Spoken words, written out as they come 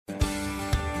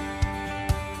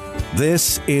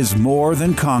This is More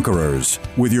Than Conquerors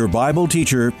with your Bible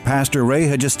teacher, Pastor Ray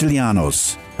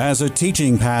Hagestilianos. As a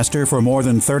teaching pastor for more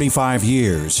than 35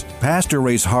 years, Pastor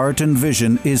Ray's heart and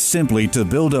vision is simply to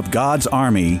build up God's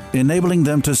army, enabling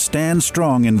them to stand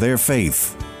strong in their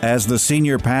faith. As the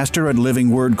senior pastor at Living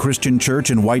Word Christian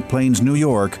Church in White Plains, New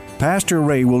York, Pastor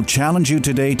Ray will challenge you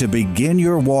today to begin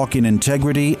your walk in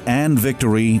integrity and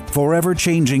victory, forever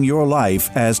changing your life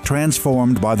as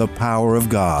transformed by the power of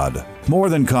God. More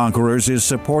Than Conquerors is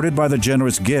supported by the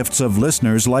generous gifts of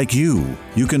listeners like you.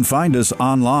 You can find us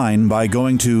online by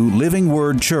going to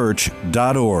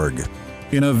livingwordchurch.org.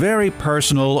 In a very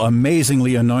personal,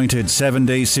 amazingly anointed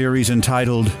 7-day series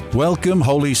entitled, Welcome,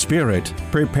 Holy Spirit,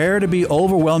 prepare to be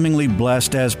overwhelmingly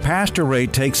blessed as Pastor Ray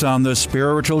takes on the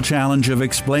spiritual challenge of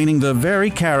explaining the very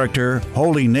character,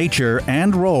 holy nature,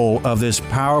 and role of this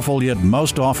powerful yet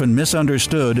most often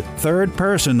misunderstood third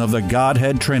person of the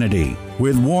Godhead Trinity.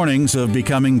 With warnings of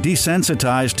becoming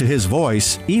desensitized to His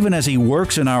voice, even as He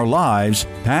works in our lives,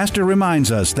 Pastor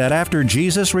reminds us that after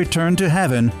Jesus returned to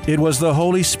heaven, it was the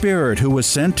Holy Spirit who was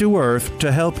sent to earth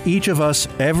to help each of us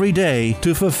every day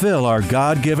to fulfill our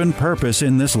God-given purpose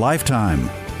in this lifetime.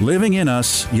 Living in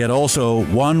us, yet also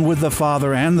one with the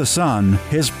Father and the Son,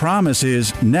 His promise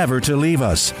is never to leave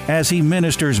us, as He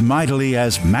ministers mightily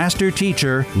as Master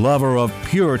Teacher, lover of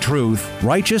pure truth,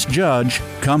 righteous Judge,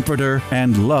 Comforter,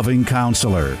 and loving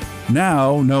Counselor.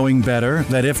 Now, knowing better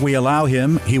that if we allow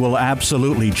Him, He will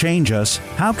absolutely change us,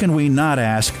 how can we not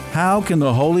ask, how can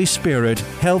the Holy Spirit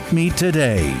help me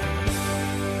today?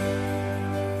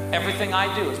 Everything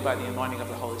I do is by the anointing of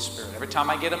the Holy Spirit. Every time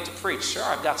I get up to preach, sure,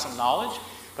 I've got some knowledge,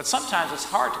 but sometimes it's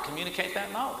hard to communicate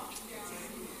that knowledge.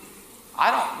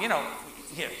 I don't,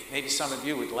 maybe some of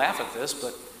you would laugh at this,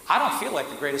 but I don't feel like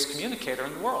the greatest communicator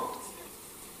in the world.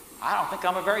 I don't think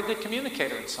I'm a very good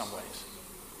communicator in some ways.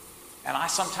 And I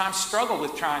sometimes struggle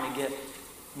with trying to get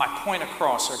my point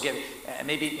across, or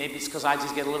maybe it's because I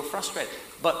just get a little frustrated.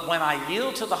 But when I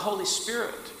yield to the Holy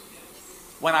Spirit,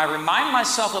 when I remind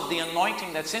myself of the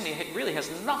anointing that's in me, it really has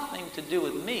nothing to do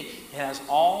with me. It has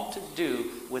all to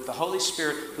do with the Holy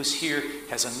Spirit who's here,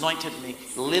 has anointed me,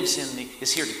 lives in me,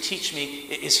 is here to teach me,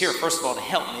 is here, first of all, to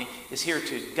help me, is here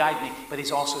to guide me, but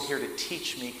He's also here to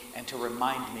teach me and to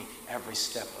remind me every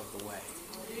step of the way.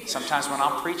 Sometimes when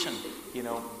I'm preaching,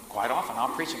 quite often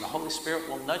I'm preaching, the Holy Spirit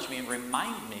will nudge me and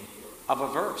remind me of a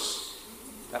verse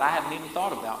that I haven't even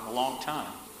thought about in a long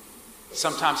time.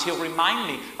 Sometimes He'll remind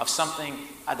me of something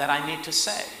that I need to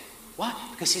say. Why?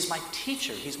 Because He's my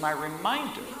teacher. He's my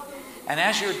reminder. And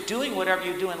as you're doing whatever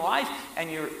you do in life,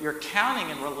 and you're counting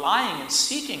and relying and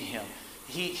seeking Him,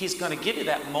 He's going to give you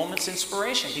that moment's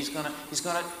inspiration. He's going to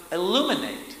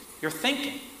illuminate your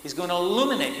thinking. He's going to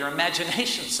illuminate your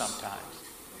imagination sometimes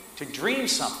to dream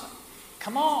something.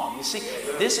 Come on, you see,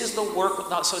 this is the work of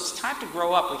God. So it's time to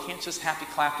grow up. We can't just happy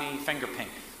clappy finger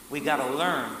paint. We got to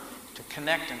learn to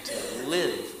connect and to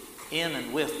live in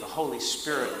and with the Holy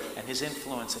Spirit and His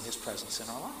influence and His presence in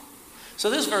our life. So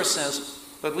this verse says,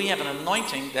 but we have an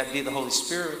anointing, that be the Holy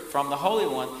Spirit, from the Holy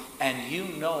One, and you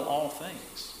know all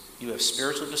things. You have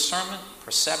spiritual discernment,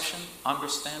 perception,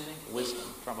 understanding,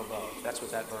 wisdom from above. That's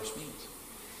what that verse means.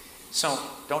 So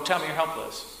don't tell me you're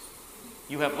helpless.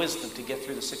 You have wisdom to get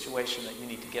through the situation that you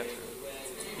need to get through.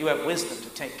 You have wisdom to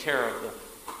take care of the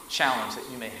challenge that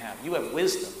you may have. You have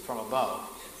wisdom from above,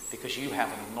 because you have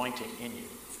an anointing in you.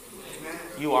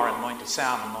 You are anointed. Say,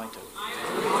 I'm anointed.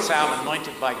 Say, I'm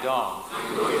anointed by God.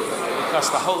 Because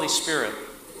the Holy Spirit,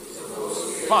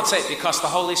 come on, say it, because the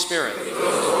Holy Spirit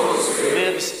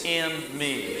lives in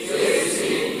me.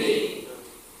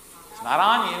 It's not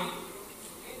on you.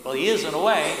 Well, He is in a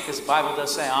way, because the Bible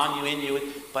does say on you, in you,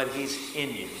 but He's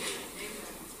in you.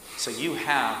 So you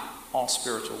have all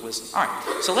spiritual wisdom. All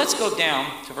right, so let's go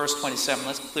down to verse 27.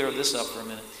 Let's clear this up for a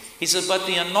minute. He says, but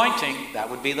the anointing, that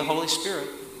would be the Holy Spirit,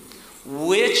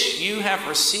 which you have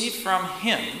received from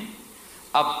Him,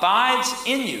 abides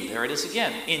in you. There it is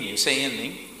again, in you. Say in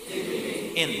me.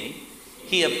 In me.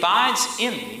 He abides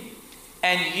in me.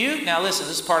 And you, now listen,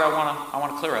 this is the part I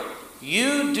want to clear up.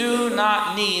 You do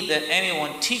not need that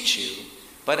anyone teach you,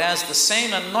 but as the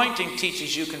same anointing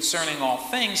teaches you concerning all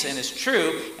things, and is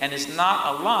true, and is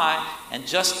not a lie, and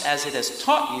just as it has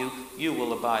taught you, you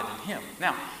will abide in Him.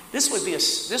 Now, this could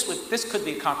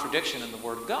be a contradiction in the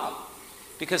Word of God,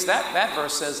 because that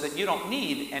verse says that you don't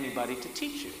need anybody to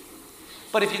teach you.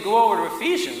 But if you go over to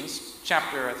Ephesians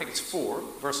chapter, I think it's 4,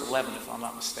 verse 11, if I'm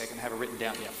not mistaken, I have it written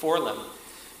down. Yeah, 4:11.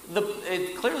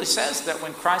 It clearly says that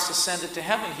when Christ ascended to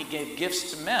heaven, He gave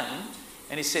gifts to men,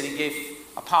 and He said He gave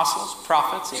apostles,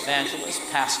 prophets, evangelists,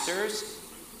 pastors,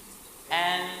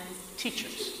 and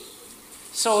teachers.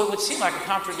 So it would seem like a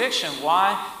contradiction.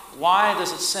 Why why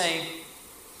does it say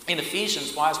in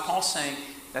Ephesians, why is Paul saying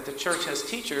that the church has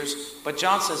teachers, but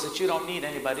John says that you don't need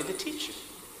anybody to teach you?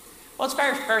 Well, it's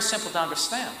very, very simple to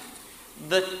understand.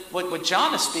 That what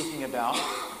John is speaking about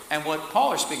and what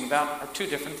Paul is speaking about are two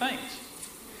different things.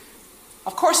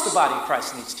 Of course the body of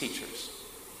Christ needs teachers.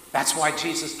 That's why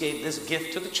Jesus gave this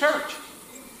gift to the church.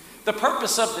 The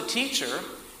purpose of the teacher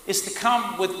is to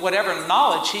come with whatever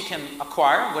knowledge he can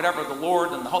acquire, whatever the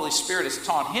Lord and the Holy Spirit has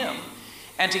taught him,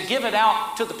 and to give it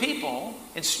out to the people,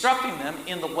 instructing them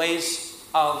in the ways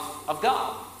of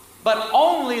God. But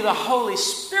only the Holy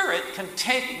Spirit can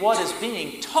take what is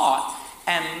being taught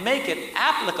and make it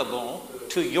applicable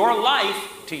to your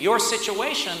life, to your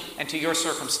situation, and to your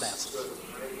circumstances.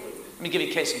 Let me give you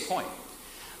a case in point.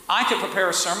 I could prepare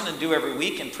a sermon and do every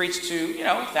week and preach to,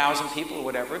 1,000 people or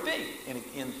whatever it be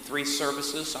in 3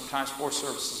 services, sometimes 4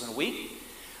 services in a week.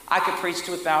 I could preach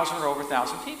to 1,000 or over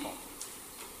 1,000 people.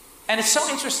 And it's so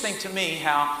interesting to me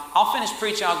how I'll finish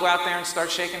preaching, I'll go out there and start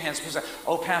shaking hands. People say,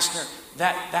 "Oh, Pastor,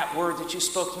 that word that you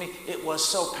spoke to me, it was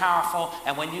so powerful.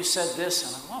 And when you said this,"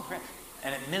 and I'm, "Oh, great."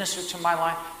 And it ministered to my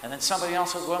life. And then somebody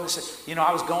else will go and say,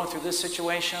 "I was going through this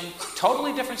situation,"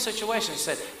 totally different situation. He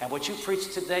said, "And what you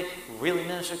preached today really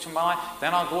ministered to my life."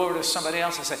 Then I'll go over to somebody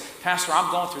else and say, "Pastor,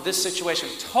 I'm going through this situation,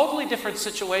 totally different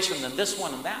situation than this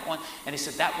one and that one." And he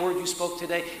said, "That word you spoke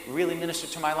today really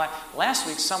ministered to my life." Last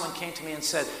week, someone came to me and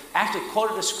said, actually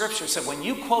quoted a scripture, said, "When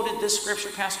you quoted this scripture,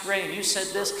 Pastor Ray, and you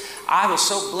said this, I was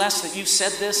so blessed that you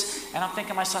said this." And I'm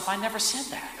thinking to myself, I never said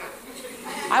that.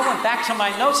 I went back to my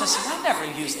notes and said, I never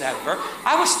used that verse.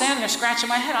 I was standing there scratching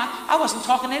my head. I wasn't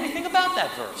talking anything about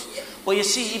that verse. Well, you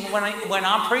see, even when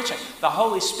I'm preaching, the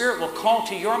Holy Spirit will call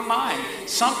to your mind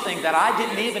something that I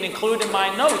didn't even include in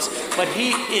my notes, but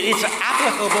it's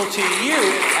applicable to you,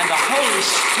 and the Holy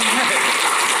Spirit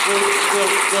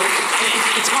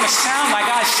it's going to sound like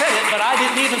I said it, but I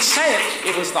didn't even say it.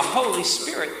 It was the Holy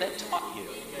Spirit that taught you.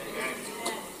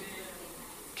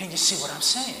 Can you see what I'm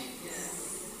saying?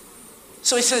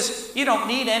 So he says, you don't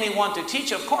need anyone to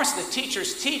teach. Of course, the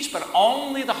teachers teach, but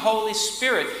only the Holy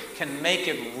Spirit can make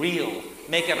it real,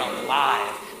 make it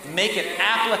alive, make it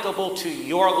applicable to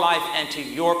your life and to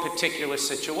your particular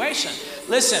situation.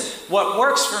 Listen, what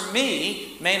works for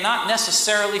me may not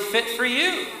necessarily fit for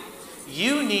you.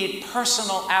 You need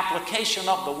personal application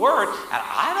of the Word. And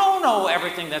I don't know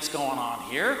everything that's going on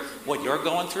here. What you're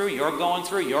going through, you're going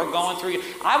through.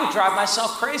 I would drive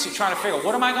myself crazy trying to figure out,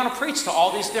 what am I going to preach to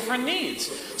all these different needs?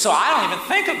 So I don't even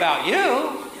think about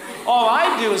you. All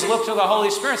I do is look to the Holy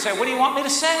Spirit and say, what do you want me to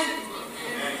say?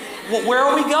 Well, where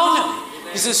are we going?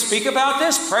 He says, speak about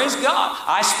this. Praise God.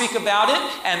 I speak about it,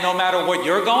 and no matter what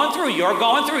you're going through.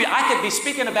 I could be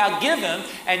speaking about giving,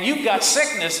 and you've got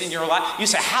sickness in your life. You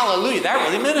say, hallelujah, that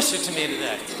really ministered to me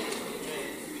today.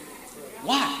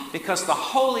 Why? Because the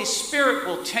Holy Spirit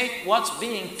will take what's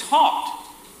being taught,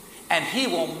 and He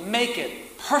will make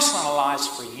it personalized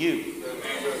for you.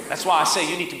 That's why I say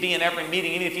you need to be in every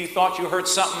meeting. Even if you thought you heard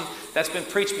something that's been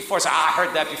preached before, say, I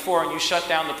heard that before, and you shut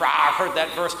down the prayer. I heard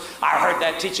that verse. I heard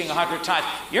that teaching 100 times.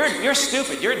 You're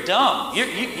stupid. You're dumb. You're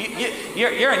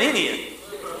an idiot.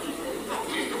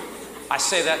 I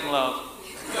say that in love.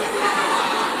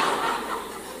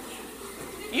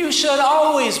 You should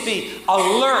always be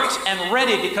alert and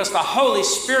ready, because the Holy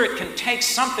Spirit can take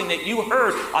something that you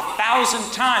heard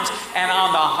 1,000 times, and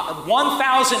on the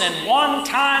 1,001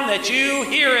 time that you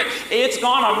hear it, it's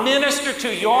going to minister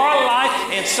to your life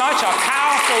in such a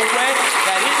powerful way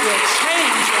that it will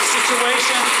change the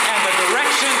situation and the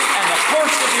direction and the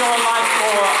course of your life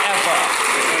forever.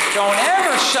 Don't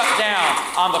ever shut down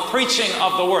on the preaching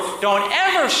of the Word. Don't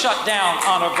ever shut down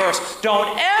on a verse.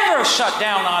 Don't ever shut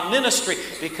down on ministry,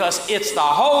 because it's the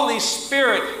Holy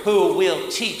Spirit who will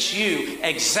teach you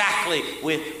exactly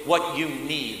with what you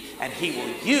need. And He will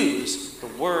use the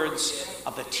words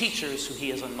of the teachers who He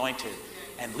has anointed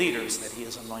and leaders that He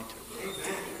has anointed.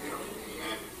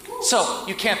 So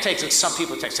you can't take some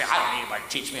people say, I don't need anybody to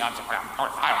teach me. I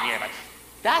don't need anybody.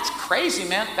 That's crazy,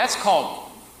 man. That's called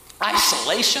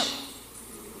isolation.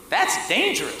 That's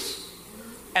dangerous.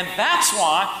 And that's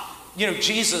why,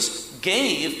 Jesus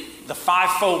gave the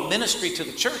fivefold ministry to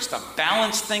the church to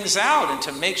balance things out and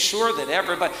to make sure that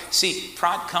everybody... See,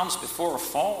 pride comes before a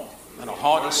fall, and a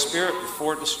haughty spirit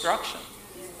before destruction.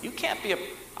 You can't be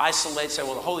isolated and say,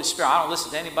 well, the Holy Spirit, I don't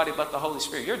listen to anybody but the Holy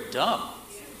Spirit. You're dumb.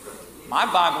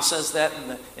 My Bible says that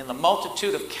in the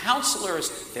multitude of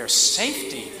counselors, there's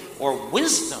safety or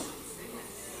wisdom.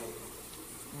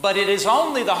 But it is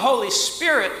only the Holy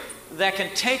Spirit that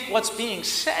can take what's being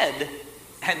said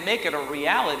and make it a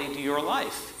reality to your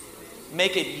life.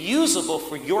 Make it usable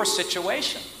for your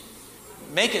situation.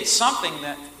 make it something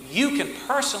that you can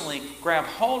personally grab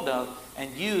hold of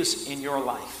and use in your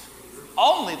life.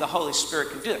 Only the Holy Spirit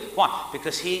can do it. Why?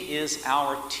 Because He is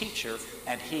our teacher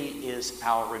and He is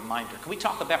our reminder. Can we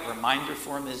talk about reminder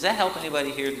for a minute? Does that help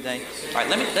anybody here today? All right,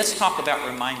 let's talk about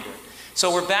reminder.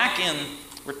 So we're back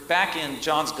in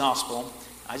John's Gospel.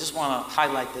 I just want to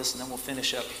highlight this and then we'll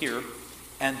finish up here.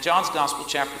 And John's Gospel,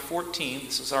 chapter 14,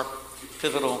 this is our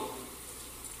pivotal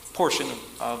portion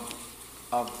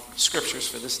of scriptures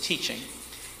for this teaching.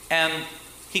 And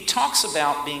he talks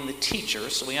about being the teacher,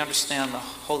 so we understand the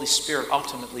Holy Spirit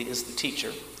ultimately is the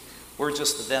teacher. We're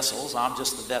just the vessels. I'm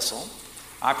just the vessel.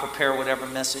 I prepare whatever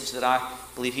message that I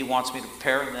believe He wants me to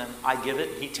prepare, and then I give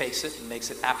it, and He takes it and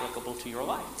makes it applicable to your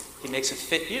life. He makes it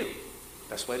fit you.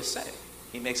 Best way to say it.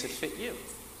 He makes it fit you.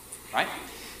 Right?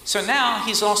 So now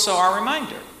He's also our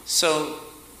reminder. So,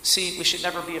 see, we should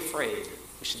never be afraid.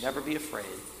 We should never be afraid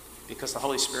because the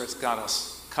Holy Spirit's got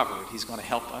us covered. He's going to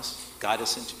help us, guide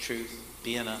us into truth,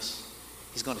 be in us.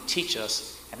 He's going to teach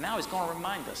us, and now He's going to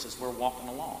remind us as we're walking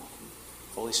along.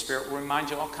 The Holy Spirit will remind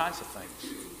you all kinds of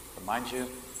things. Remind you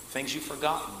things you've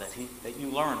forgotten that you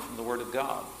learned from the Word of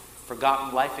God.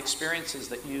 Forgotten life experiences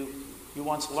that you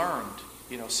once learned,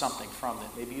 something from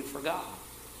that maybe you've forgotten.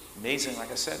 Amazing,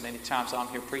 like I said, many times I'm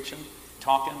here preaching,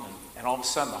 talking, and all of a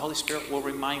sudden the Holy Spirit will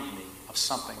remind me of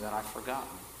something that I've forgotten,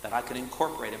 that I could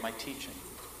incorporate in my teaching.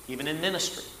 Even in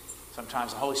ministry.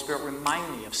 Sometimes the Holy Spirit will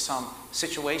remind me of some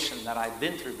situation that I've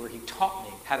been through where He taught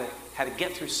me how to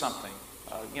get through something,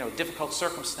 a difficult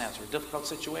circumstance or a difficult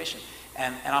situation.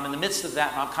 And I'm in the midst of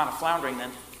that and I'm kind of floundering.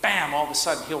 Then, bam, all of a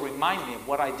sudden He'll remind me of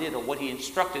what I did or what He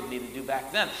instructed me to do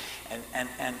back then.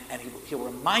 And He'll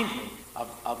remind me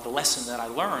of the lesson that I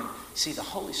learned. See, the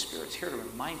Holy Spirit's here to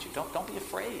remind you. Don't be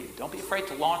afraid. Don't be afraid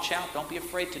to launch out. Don't be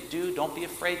afraid to do. Don't be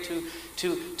afraid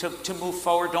to move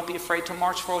forward. Don't be afraid to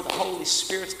march forward. The Holy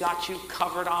Spirit's got you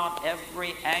covered on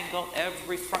every angle,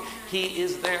 every front. He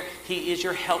is there. He is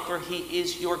your helper. He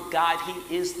is your guide.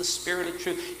 He is the Spirit of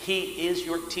truth. He is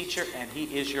your teacher and He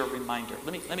is your reminder.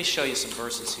 Let me show you some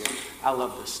verses here. I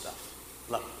love this stuff.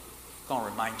 Love it. It's going to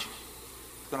remind you.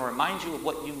 It's going to remind you of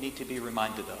what you need to be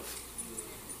reminded of.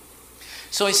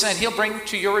 So He said, He'll bring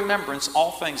to your remembrance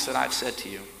all things that I've said to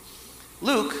you.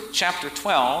 Luke chapter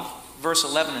 12, verse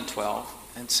 11 and 12.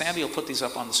 And Sandy will put these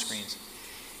up on the screens.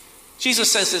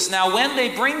 Jesus says this, "Now when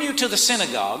they bring you to the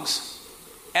synagogues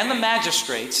and the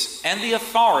magistrates and the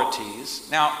authorities."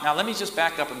 Now let me just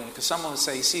back up a minute because someone would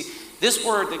say, you see, this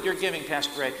word that you're giving,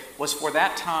 Pastor Ray, was for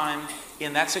that time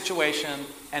in that situation,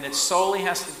 and it solely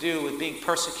has to do with being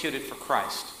persecuted for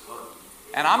Christ.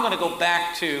 And I'm going to go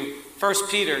back to 1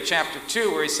 Peter chapter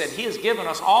 2 where he said, He has given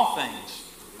us all things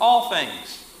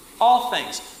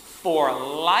for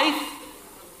life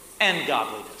and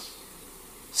godliness.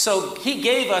 So He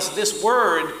gave us this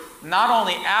word not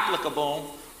only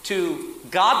applicable to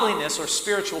godliness or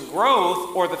spiritual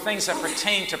growth or the things that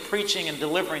pertain to preaching and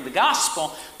delivering the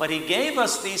gospel, but He gave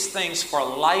us these things for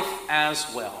life as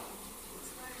well.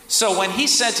 So when He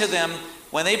said to them,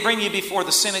 when they bring you before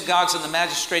the synagogues and the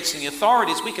magistrates and the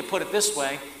authorities, we could put it this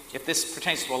way, if this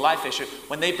pertains to a life issue,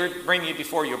 when they bring you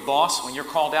before your boss, when you're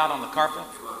called out on the carpet,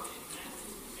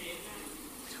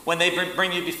 when they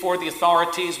bring you before the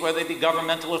authorities, whether they be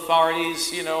governmental authorities,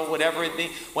 whatever it be,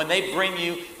 when they bring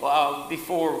you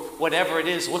before whatever it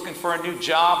is, looking for a new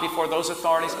job before those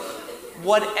authorities,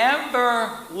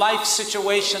 whatever life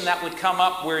situation that would come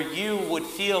up where you would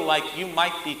feel like you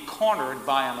might be cornered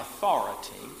by an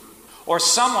authority, or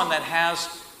someone that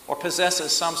has or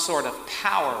possesses some sort of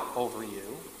power over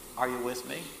you. Are you with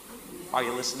me? Are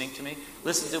you listening to me?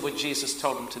 Listen to what Jesus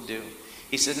told them to do.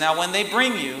 He said, now when they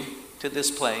bring you to this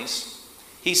place,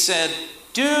 He said,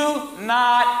 do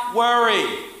not worry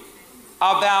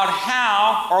about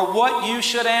how or what you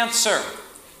should answer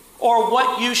or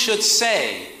what you should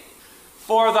say.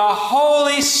 For the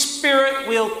Holy Spirit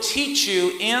will teach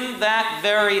you in that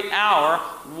very hour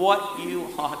what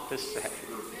you ought to say.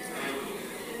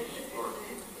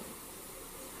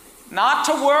 Not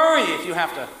to worry if you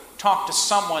have to talk to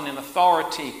someone in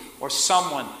authority or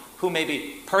someone who may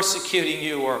be persecuting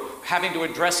you or having to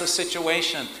address a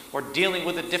situation or dealing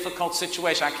with a difficult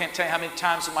situation. I can't tell you how many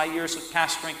times in my years of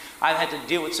pastoring I've had to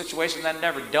deal with situations I'd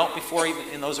never dealt before, even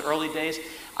in those early days.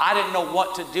 I didn't know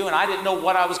what to do and I didn't know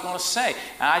what I was going to say.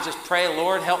 And I just pray,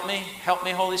 Lord, help me,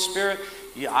 Holy Spirit.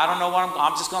 I don't know what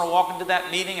I'm just going to walk into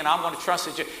that meeting and I'm going to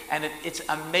trust you. And it's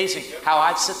amazing how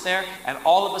I'd sit there and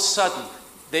all of a sudden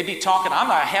they'd be talking. I'm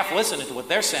not half listening to what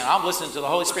they're saying. I'm listening to the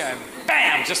Holy Spirit. And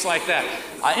bam, just like that.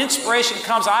 Inspiration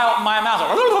comes. I open my mouth.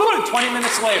 20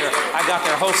 minutes later, I got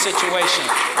their whole situation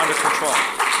under control.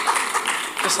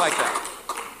 Just like that.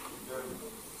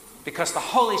 Because the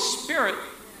Holy Spirit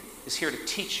is here to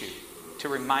teach you, to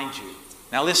remind you.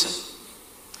 Now listen.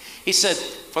 He said,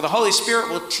 for the Holy Spirit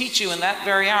will teach you in that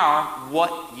very hour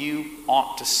what you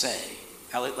ought to say.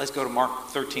 Now let's go to Mark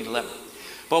 13:11.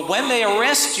 But when they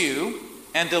arrest you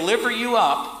and deliver you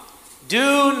up, do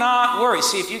not worry.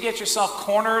 See, if you get yourself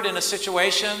cornered in a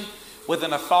situation with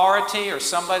an authority or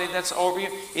somebody that's over you,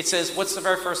 it says, what's the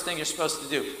very first thing you're supposed to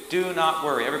do? Do not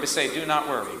worry. Everybody say, do not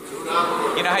worry. Do not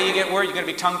worry. You know how you get worried? You're going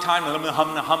to be tongue-tied.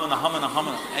 Humming.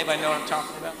 Anybody know what I'm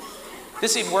talking about?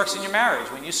 This even works in your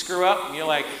marriage. When you screw up and you're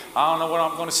like, I don't know what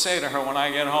I'm going to say to her when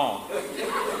I get home.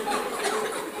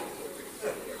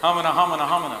 Humming.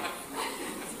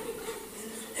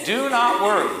 Do not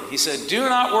worry. He said, do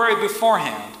not worry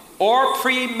beforehand or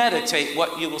premeditate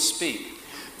what you will speak.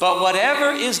 But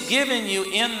whatever is given you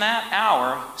in that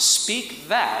hour, speak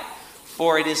that,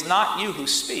 for it is not you who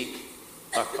speak,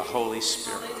 but the Holy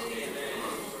Spirit.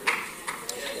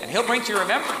 And He'll bring to your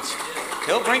remembrance.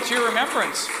 He'll bring to your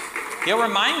remembrance. He'll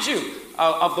remind you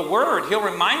of the Word. He'll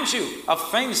remind you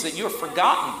of things that you have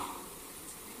forgotten.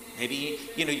 Maybe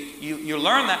you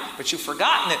learn that, but you've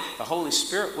forgotten it. The Holy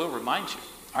Spirit will remind you.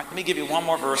 All right, let me give you one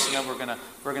more verse, and then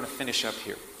we're gonna finish up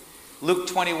here. Luke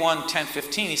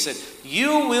 21:10-15, he said,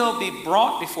 you will be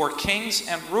brought before kings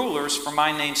and rulers for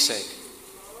my name's sake.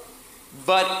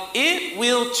 But it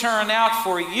will turn out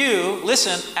for you,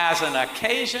 listen, as an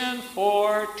occasion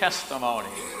for testimony.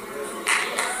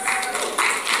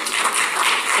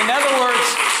 In other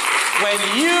words, when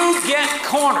you get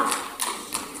cornered,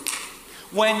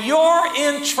 when you're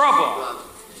in trouble,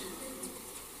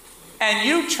 and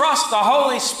you trust the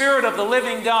Holy Spirit of the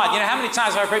living God. You know how many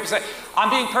times I've heard people say,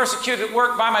 I'm being persecuted at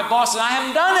work by my boss and I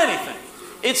haven't done anything.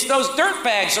 It's those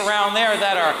dirtbags around there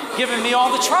that are giving me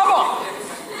all the trouble.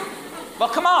 Well,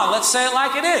 come on, let's say it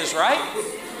like it is, right?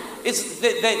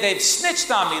 They've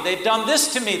snitched on me. They've done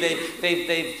this to me.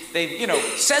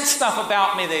 They've said stuff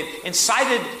about me. They've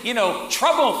incited,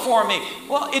 trouble for me.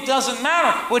 Well, it doesn't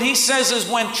matter. What he says is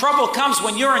when trouble comes,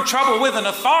 when you're in trouble with an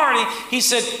authority, he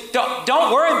said,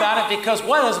 don't worry about it, because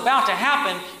what is about to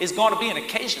happen is going to be an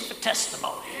occasion for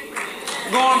testimony.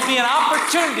 Going to be an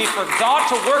opportunity for God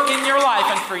to work in your life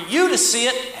and for you to see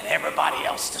it and everybody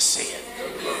else to see it.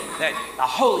 That the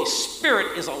Holy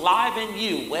Spirit is alive in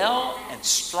you, well and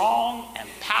strong and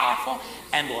powerful,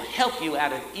 and will help you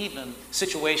out of even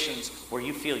situations where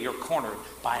you feel you're cornered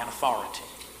by an authority.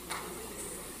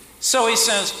 So he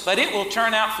says, but it will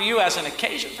turn out for you as an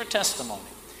occasion for testimony.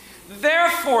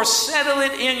 Therefore, settle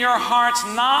it in your hearts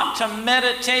not to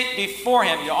meditate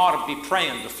beforehand. You ought to be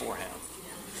praying beforehand.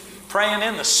 Praying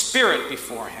in the Spirit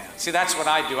beforehand. See, that's what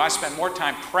I do. I spend more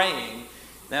time praying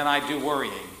than I do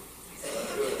worrying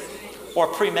or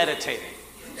premeditating.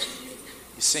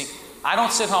 You see, I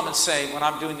don't sit home and say, when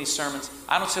I'm doing these sermons,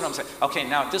 I don't sit home and say, okay,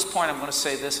 now at this point I'm going to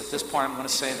say this, at this point I'm going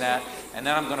to say that, and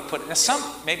then I'm going to put it. Now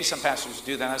maybe some pastors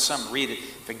do that, some read it,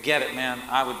 forget it, man,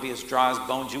 I would be as dry as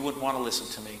bones, you wouldn't want to listen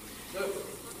to me.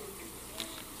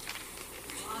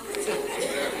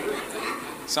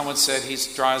 Someone said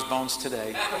he's dry as bones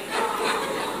today.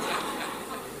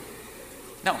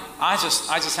 No, I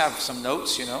just have some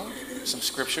notes, some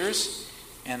scriptures,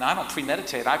 and I don't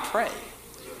premeditate, I pray.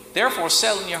 Therefore,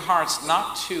 settle in your hearts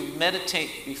not to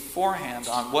meditate beforehand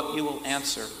on what you will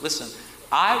answer. Listen,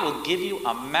 I will give you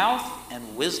a mouth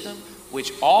and wisdom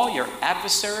which all your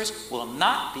adversaries will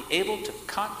not be able to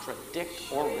contradict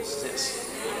or resist.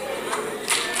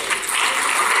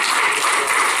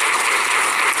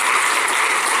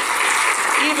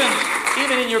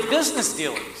 Even in your business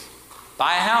dealings,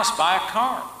 buy a house, buy a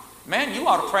car. Man, you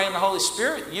ought to pray in the Holy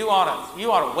Spirit. You ought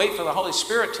to wait for the Holy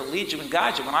Spirit to lead you and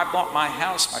guide you. When I bought my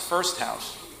house, my first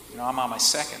house, I'm on my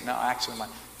second. No, actually my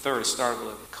third. I started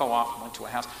with a co-op and went to a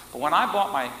house. But when I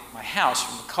bought my house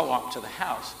from the co-op to the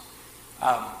house,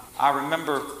 I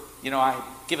remember, I had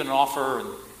given an offer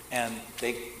and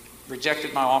they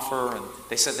rejected my offer, and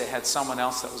they said they had someone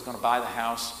else that was going to buy the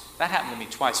house. That happened to me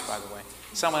twice, by the way.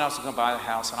 Someone else was going to buy the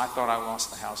house, and I thought I lost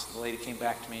the house. The lady came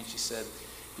back to me and she said,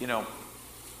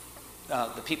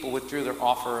 the people withdrew their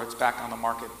offer. It's back on the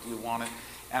market. Do you want it?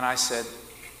 And I said,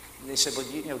 they said, well,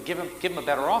 give him a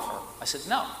better offer. I said,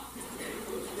 no.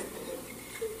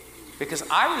 Because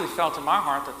I really felt in my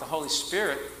heart that the Holy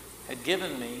Spirit had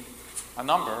given me a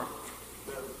number,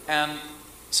 and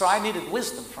so I needed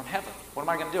wisdom from heaven. What am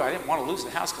I going to do? I didn't want to lose the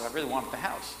house because I really wanted the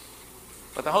house.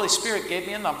 But the Holy Spirit gave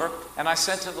me a number, and I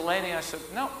said to the lady, I said,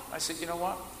 no. I said, you know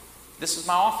what? This is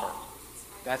my offer.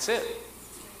 That's it.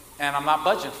 And I'm not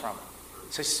budging from it.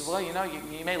 So she said, well,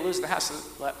 you may lose the house.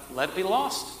 Let it be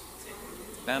lost.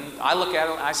 Then I look at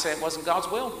it, I say it wasn't God's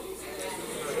will.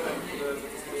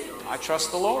 I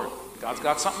trust the Lord. God's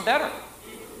got something better.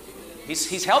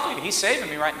 He's helping me. He's saving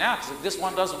me right now. Because if this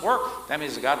one doesn't work, that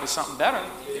means there's got to be something better.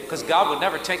 Because God would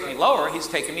never take me lower. He's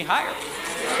taking me higher.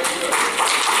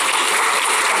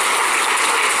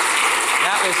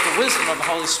 That was the wisdom of the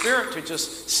Holy Spirit to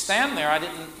just stand there. I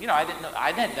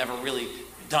had never really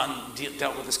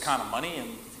dealt with this kind of money and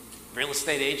real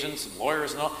estate agents and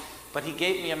lawyers and all. But he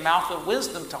gave me a mouth of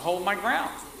wisdom to hold my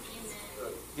ground.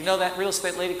 You know, that real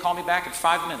estate lady called me back in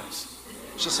 5 minutes.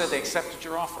 She said they accepted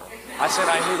your offer. I said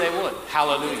I knew they would.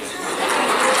 Hallelujah.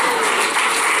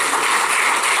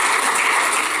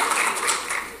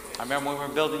 I remember when we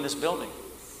were building this building,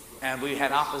 and we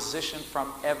had opposition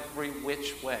from every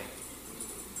which way.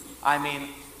 I mean,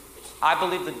 I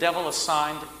believe the devil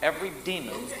assigned every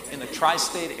demon in the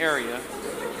tri-state area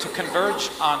to converge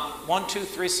on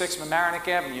 1236 Mamaroneck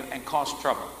Avenue and cause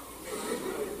trouble.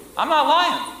 I'm not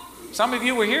lying. Some of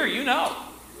you were here, you know.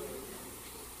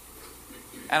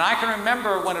 And I can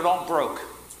remember when it all broke.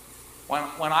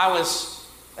 When I was,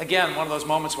 again, one of those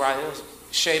moments where I was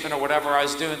shaving or whatever I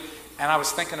was doing, and I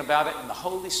was thinking about it, and the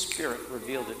Holy Spirit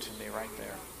revealed it to me right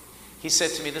there. He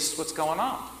said to me, this is what's going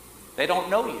on. They don't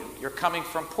know you. You're coming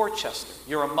from Portchester.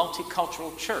 You're a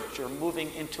multicultural church. You're moving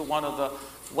into one of the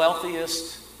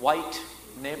wealthiest white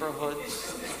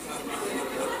neighborhoods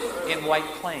in White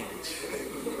Plains.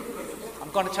 I'm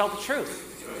going to tell the truth.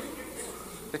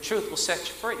 The truth will set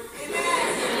you free.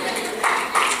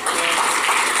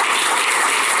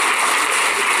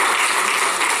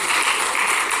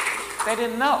 They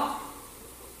didn't know.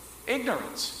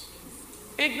 Ignorance.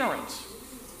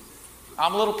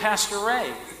 I'm a little Pastor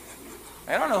Ray.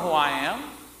 They don't know who I am.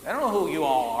 They don't know who you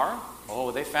all are.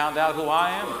 Oh, they found out who I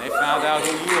am, and they found out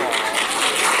who you are.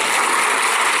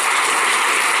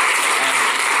 And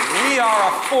we are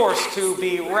a force to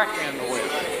be reckoned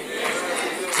with.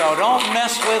 So don't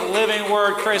mess with Living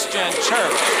Word Christian Church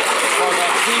for the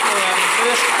people in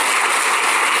this house.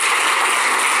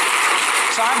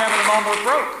 So I remember the moment it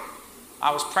broke.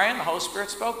 I was praying, the Holy Spirit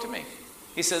spoke to me.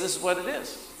 He said, this is what it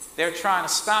is. They're trying to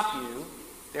stop you.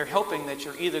 They're hoping that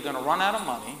you're either going to run out of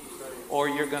money or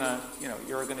you're going to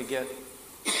get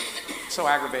so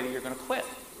aggravated you're going to quit.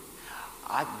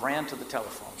 I ran to the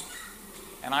telephone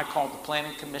and I called the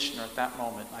planning commissioner at that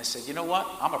moment. And I said, you know what?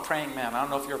 I'm a praying man. I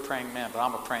don't know if you're a praying man, but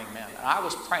I'm a praying man. And I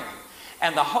was praying.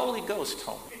 And the Holy Ghost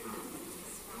told me.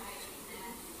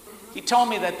 He told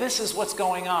me that this is what's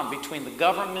going on between the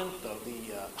government, the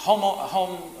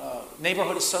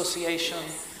neighborhood association,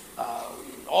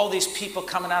 all these people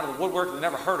coming out of the woodwork they've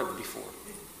never heard of before.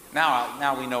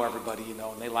 Now we know everybody, and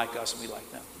they like us and we like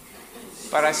them.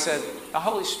 But I said, the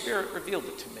Holy Spirit revealed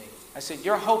it to me. I said,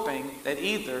 you're hoping that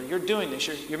either you're doing this,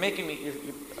 you're making me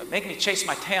chase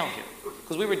my tail here.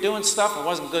 Because we were doing stuff that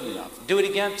wasn't good enough. Do it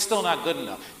again, still not good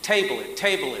enough. Table it,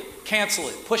 cancel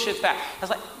it, push it back. I was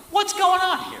like, what's going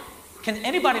on here? Can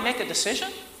anybody make a decision?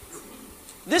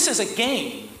 This is a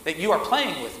game that you are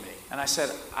playing with me. And I said,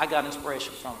 I got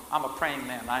inspiration from, I'm a praying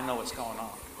man, I know what's going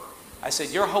on. I said,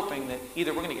 you're hoping that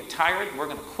either we're going to get tired, we're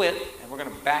going to quit, and we're going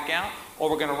to back out, or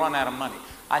we're going to run out of money.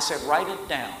 I said, write it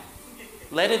down.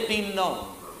 Let it be known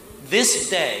this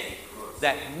day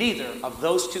that neither of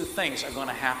those two things are going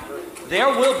to happen. There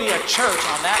will be a church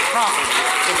on that property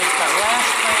if it's the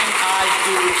last thing I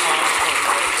do on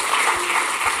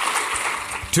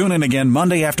earth. Tune in again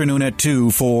Monday afternoon at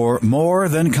 2 for More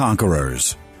Than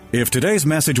Conquerors. If today's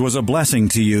message was a blessing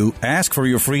to you, ask for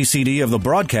your free CD of the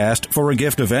broadcast for a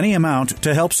gift of any amount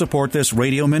to help support this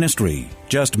radio ministry.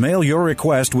 Just mail your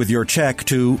request with your check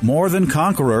to More Than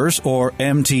Conquerors or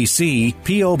MTC,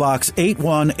 P.O. Box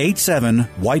 8187,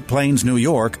 White Plains, New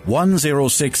York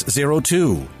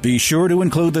 10602. Be sure to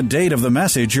include the date of the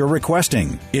message you're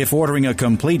requesting. If ordering a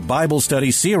complete Bible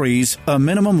study series, a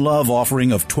minimum love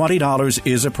offering of $20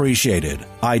 is appreciated.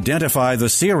 Identify the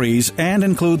series and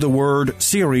include the word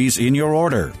series in your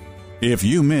order. If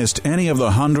you missed any of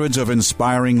the hundreds of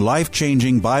inspiring,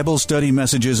 life-changing Bible study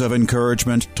messages of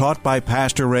encouragement taught by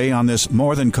Pastor Ray on this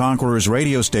More Than Conquerors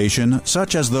radio station,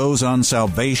 such as those on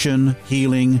salvation,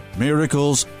 healing,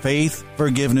 miracles, faith,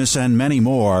 forgiveness, and many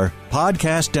more,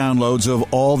 podcast downloads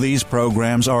of all these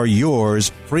programs are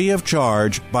yours free of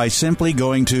charge by simply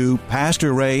going to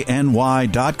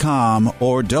PastorRayNY.com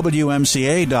or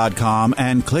WMCA.com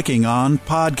and clicking on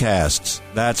Podcasts.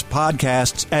 That's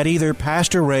podcasts at either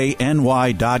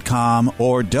PastorRayNY.com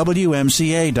or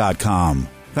WMCA.com.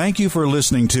 Thank you for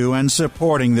listening to and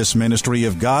supporting this ministry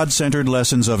of God-centered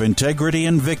lessons of integrity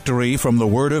and victory from the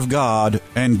Word of God,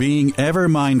 and being ever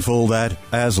mindful that,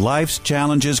 as life's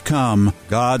challenges come,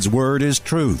 God's Word is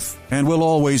truth and will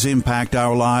always impact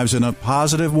our lives in a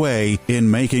positive way in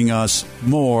making us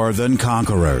more than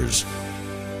conquerors.